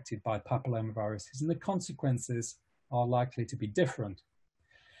infected by papillomaviruses, and the consequences are likely to be different.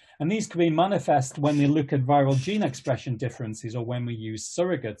 And these can be manifest when we look at viral gene expression differences or when we use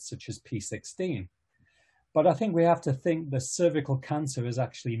surrogates such as P16. But I think we have to think that cervical cancer is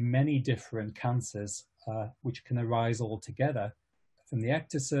actually many different cancers which can arise all together from the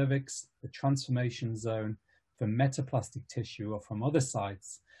ectocervix, the transformation zone, from metaplastic tissue or from other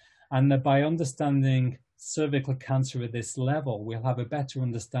sites. And that by understanding cervical cancer at this level, we'll have a better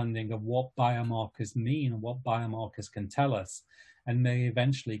understanding of what biomarkers mean and what biomarkers can tell us, and may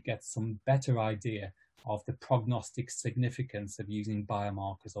eventually get some better idea of the prognostic significance of using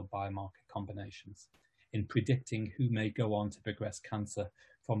biomarkers or biomarker combinations in predicting who may go on to progress cancer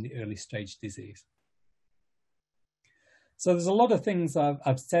from the early stage disease. So there's a lot of things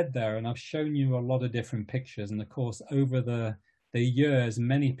I've said there, and I've shown you a lot of different pictures. And of course, over the years,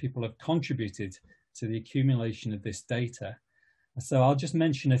 many people have contributed to the accumulation of this data. So I'll just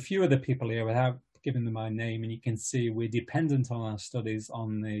mention a few of the people here without giving them my name, and you can see we're dependent on our studies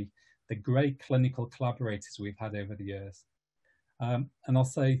on the great clinical collaborators we've had over the years. And I'll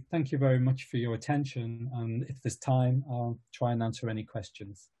say thank you very much for your attention, and if there's time, I'll try and answer any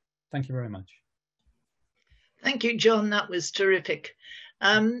questions. Thank you very much. Thank you, John. That was terrific.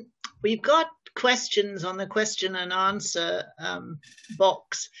 We've got questions on the question and answer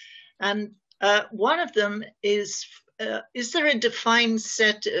box. And one of them is there a defined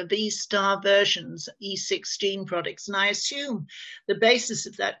set of E-star versions, E16 products? And I assume the basis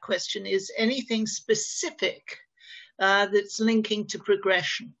of that question is anything specific that's linking to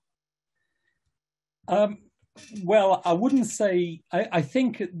progression. Well, I wouldn't say, I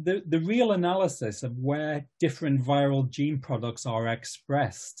think the real analysis of where different viral gene products are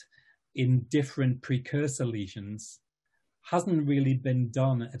expressed in different precursor lesions hasn't really been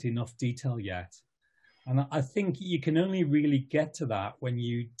done at enough detail yet. And I think you can only really get to that when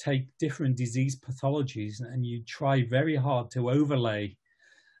you take different disease pathologies and you try very hard to overlay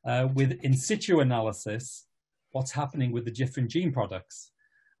with in situ analysis what's happening with the different gene products.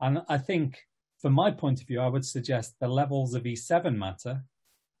 And I think, from my point of view, I would suggest the levels of E7 matter,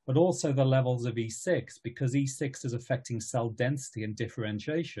 but also the levels of E6, because E6 is affecting cell density and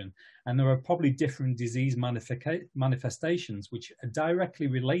differentiation. And there are probably different disease manifestations which are directly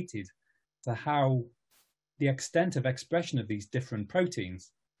related to how the extent of expression of these different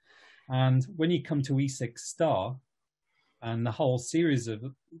proteins. And when you come to E6 star and the whole series of,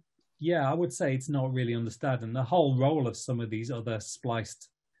 yeah, I would say it's not really understood. And the whole role of some of these other spliced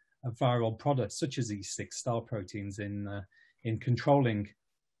viral products, such as these 6 star proteins in controlling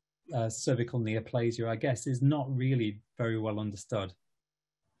cervical neoplasia, I guess, is not really very well understood.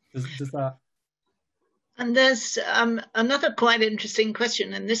 Does that? And there's another quite interesting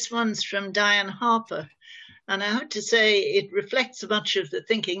question, and this one's from Diane Harper. And I have to say it reflects much of the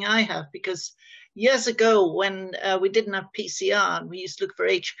thinking I have, because years ago when we didn't have PCR and we used to look for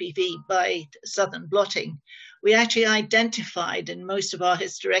HPV by southern blotting, we actually identified in most of our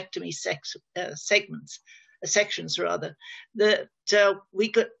hysterectomy sections that we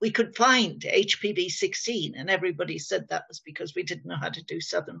could find HPV-16, and everybody said that was because we didn't know how to do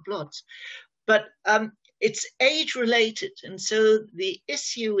southern blots. But it's age-related, and so the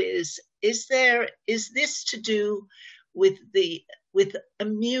issue is this to do with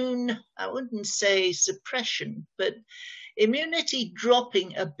immune, I wouldn't say suppression, but immunity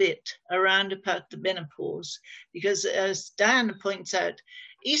dropping a bit around about the menopause? Because as Diana points out,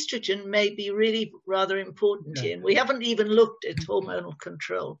 estrogen may be really rather important here, and we haven't even looked at hormonal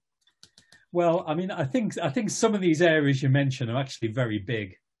control. Well, I mean, I think some of these areas you mentioned are actually very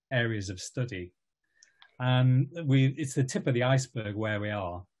big areas of study, and it's the tip of the iceberg where we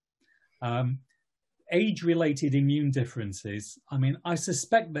are. Age-related immune differences, I mean, I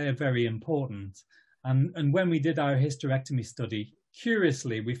suspect they're very important. And when we did our hysterectomy study,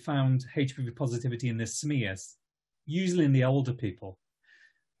 curiously, we found HPV positivity in the smears, usually in the older people.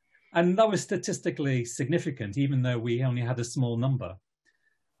 And that was statistically significant, even though we only had a small number.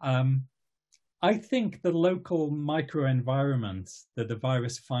 I think the local microenvironment that the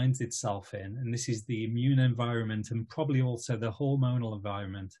virus finds itself in, and this is the immune environment and probably also the hormonal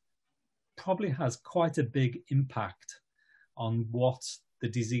environment, probably has quite a big impact on what the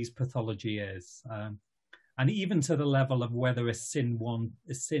disease pathology is. And even to the level of whether a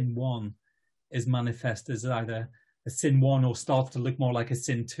SIN1 is manifest as either a SIN1 or starts to look more like a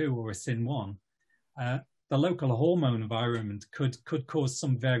SIN2 or a SIN1. The local hormone environment could cause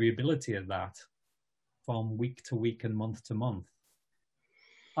some variability of that from week to week and month to month.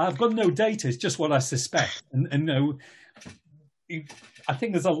 I've got no data, it's just what I suspect. And no, I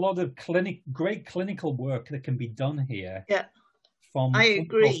think there's a lot of great clinical work that can be done here. Yeah, from I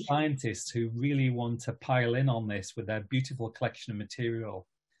agree. Scientists who really want to pile in on this with their beautiful collection of material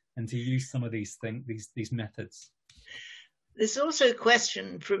and to use some of these these methods. There's also a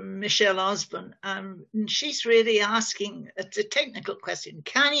question from Michelle Osborne, and she's really asking, it's a technical question,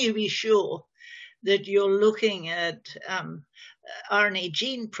 can you be sure that you're looking at RNA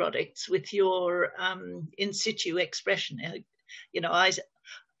gene products with your in situ expression? You know,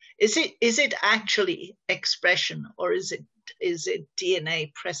 is it actually expression, or is it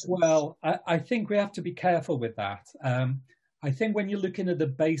DNA presence? Well, I think we have to be careful with that. I think when you're looking at the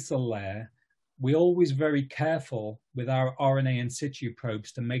basal layer, we're always very careful with our RNA in situ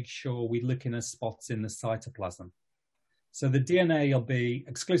probes to make sure we're looking at spots in the cytoplasm. So the DNA will be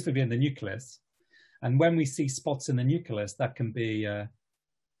exclusively in the nucleus. And when we see spots in the nucleus, that can be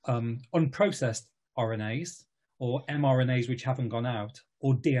unprocessed RNAs or mRNAs which haven't gone out,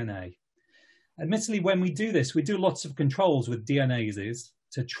 or DNA. Admittedly, when we do this, we do lots of controls with DNases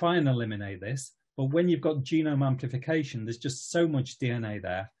to try and eliminate this. But when you've got genome amplification, there's just so much DNA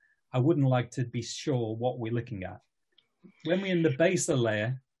there. I wouldn't like to be sure what we're looking at. When we're in the basal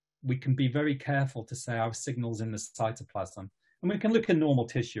layer, we can be very careful to say our signals in the cytoplasm. And we can look at normal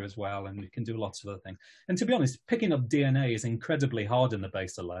tissue as well, and we can do lots of other things. And to be honest, picking up DNA is incredibly hard in the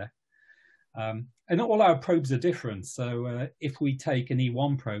basal layer. And all our probes are different. So if we take an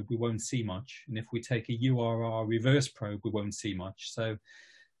E1 probe, we won't see much. And if we take a URR reverse probe, we won't see much. So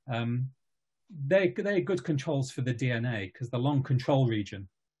they're good controls for the DNA, because the long control region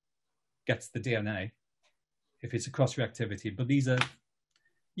gets the DNA if it's a cross-reactivity. But these are,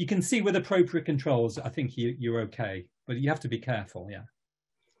 you can see with appropriate controls, I think you're okay. But you have to be careful, yeah.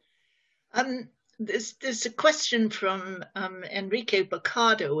 There's a question from Enrique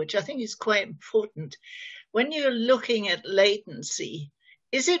Bocado, which I think is quite important. When you're looking at latency,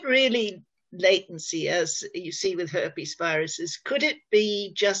 is it really latency as you see with herpes viruses? Could it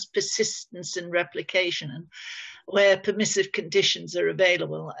be just persistence and replication and where permissive conditions are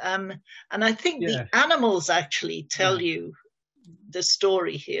available? And I think the animals actually tell you the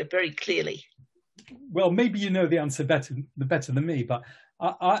story here very clearly. Well, maybe you know the answer better than me, but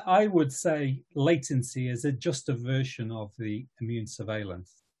I would say latency is just a version of the immune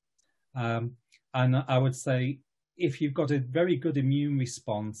surveillance. And I would say if you've got a very good immune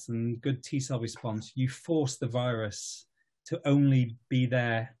response and good T-cell response, you force the virus to only be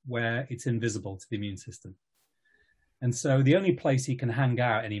there where it's invisible to the immune system. And so the only place he can hang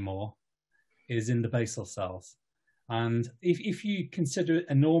out anymore is in the basal cells. And if you consider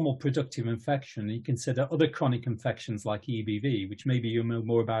a normal productive infection, you consider other chronic infections like EBV, which maybe you know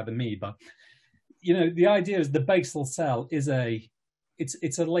more about than me, but you know, the idea is the basal cell is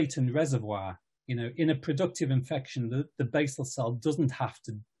it's a latent reservoir. You know, in a productive infection, the basal cell doesn't have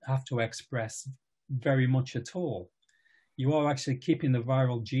to express very much at all. You are actually keeping the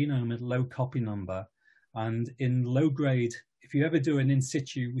viral genome at low copy number, and in low grade, if you ever do an in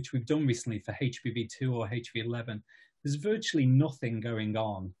situ, which we've done recently for HPV2 or HPV11, there's virtually nothing going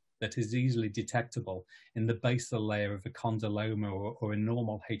on that is easily detectable in the basal layer of a condyloma or a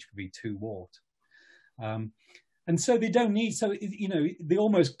normal HPV2 wart. And so they don't need, so, you know, they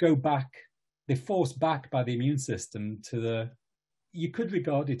almost go back, they're forced back by the immune system to the, you could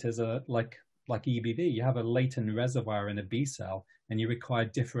regard it as a, like EBV, you have a latent reservoir in a B cell and you require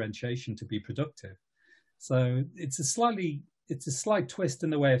differentiation to be productive. So it's a slight twist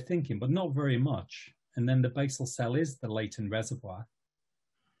in the way of thinking, but not very much. And then the basal cell is the latent reservoir.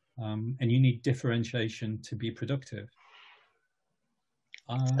 And you need differentiation to be productive.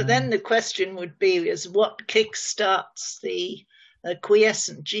 So then the question would be, is what kickstarts the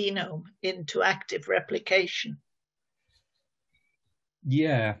quiescent genome into active replication?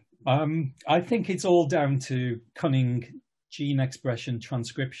 Yeah, I think it's all down to cunning gene expression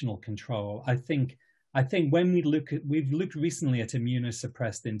transcriptional control. I think when we've looked recently at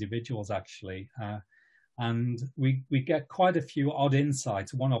immunosuppressed individuals actually, and we get quite a few odd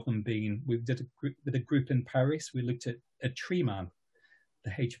insights. One of them being, we did with a group in Paris, we looked at Treeman, the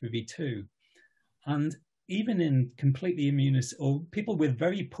HPV2, and even in completely or people with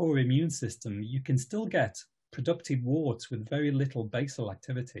very poor immune system, you can still get productive warts with very little basal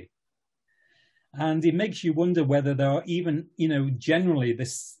activity. And it makes you wonder whether there are even, you know, generally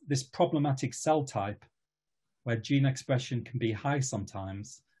this problematic cell type where gene expression can be high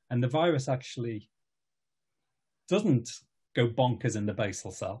sometimes, and the virus actually doesn't go bonkers in the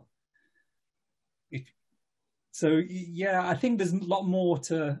basal cell. So yeah, I think there's a lot more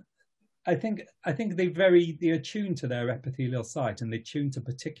to, I think they're tuned to their epithelial site and they tune to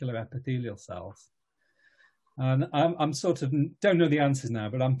particular epithelial cells. And I'm sort of, don't know the answers now,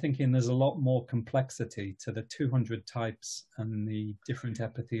 but I'm thinking there's a lot more complexity to the 200 types and the different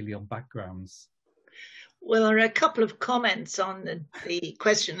epithelial backgrounds. Well, there are a couple of comments on the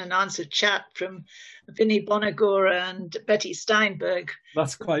question and answer chat from Vinnie Bonagora and Betty Steinberg.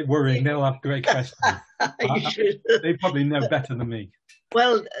 That's quite worrying. They'll have great questions. They probably know better than me.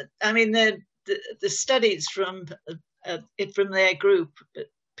 Well, I mean, the studies from their group,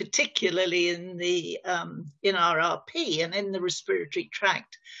 particularly in the in RRP and in the respiratory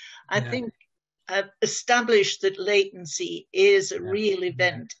tract, I think have established that latency is a real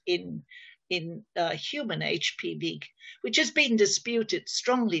event in human HPV, which has been disputed,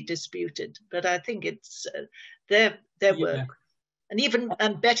 strongly disputed, but I think it's their work.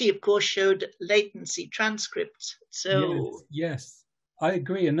 And Betty, of course, showed latency transcripts. So yes. I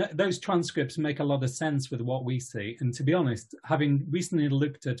agree, and those transcripts make a lot of sense with what we see. And to be honest, having recently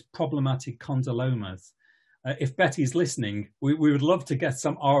looked at problematic condylomas, if Betty's listening, we would love to get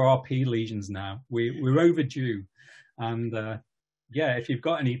some RRP lesions now. We're overdue, and yeah, if you've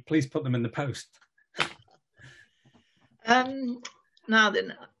got any, please put them in the post. Now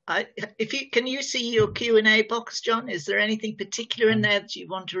then, can you see your Q&A box, John? Is there anything particular in there that you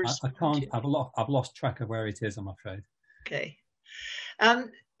want to respond I can't. I've lost track of where it is, I'm afraid. Okay.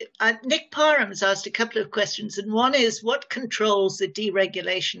 Nick Parham's asked a couple of questions, and one is, what controls the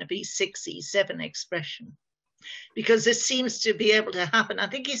deregulation of E6, E7 expression? Because this seems to be able to happen. I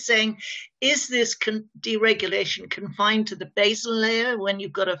think he's saying, is this deregulation confined to the basal layer when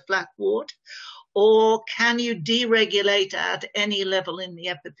you've got a flat wart? Or can you deregulate at any level in the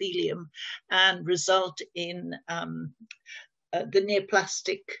epithelium and result in the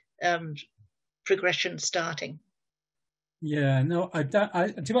neoplastic progression starting? Yeah, no,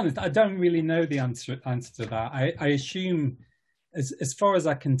 to be honest, I don't really know the answer to that. I assume, as far as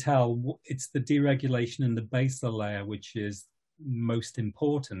I can tell, it's the deregulation in the basal layer which is most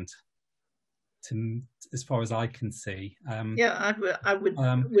important, as far as I can see. Yeah, I would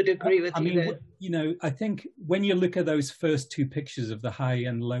agree with you there. You know, I think when you look at those first two pictures of the high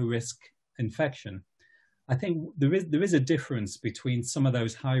and low risk infection, I think there is a difference between some of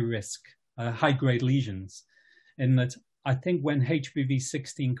those high risk, high grade lesions, in that I think when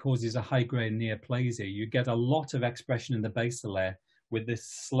HPV-16 causes a high grade neoplasia, you get a lot of expression in the basal layer with this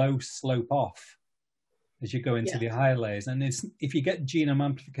slow slope off as you go into the higher layers. And if you get genome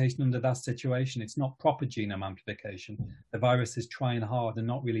amplification under that situation, it's not proper genome amplification. The virus is trying hard and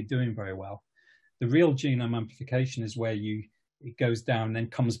not really doing very well. The real genome amplification is where it goes down and then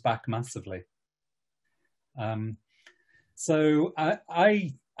comes back massively. So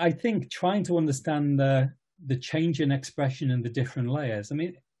I think trying to understand the change in expression in the different layers. I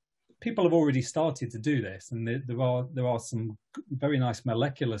mean, people have already started to do this, and there are some very nice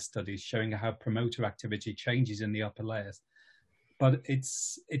molecular studies showing how promoter activity changes in the upper layers. But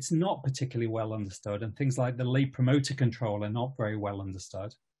it's not particularly well understood, and things like the late promoter control are not very well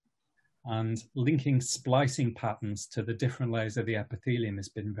understood. And linking splicing patterns to the different layers of the epithelium has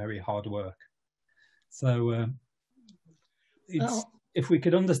been very hard work. So if we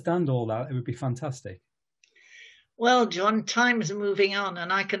could understand all that, it would be fantastic. Well, John, time is moving on,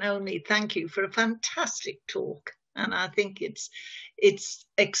 and I can only thank you for a fantastic talk. And I think it's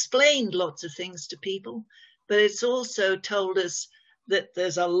explained lots of things to people, but it's also told us that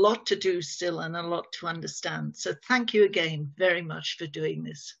there's a lot to do still and a lot to understand. So thank you again very much for doing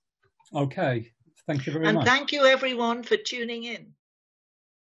this. Okay, thank you very much. And thank you everyone for tuning in.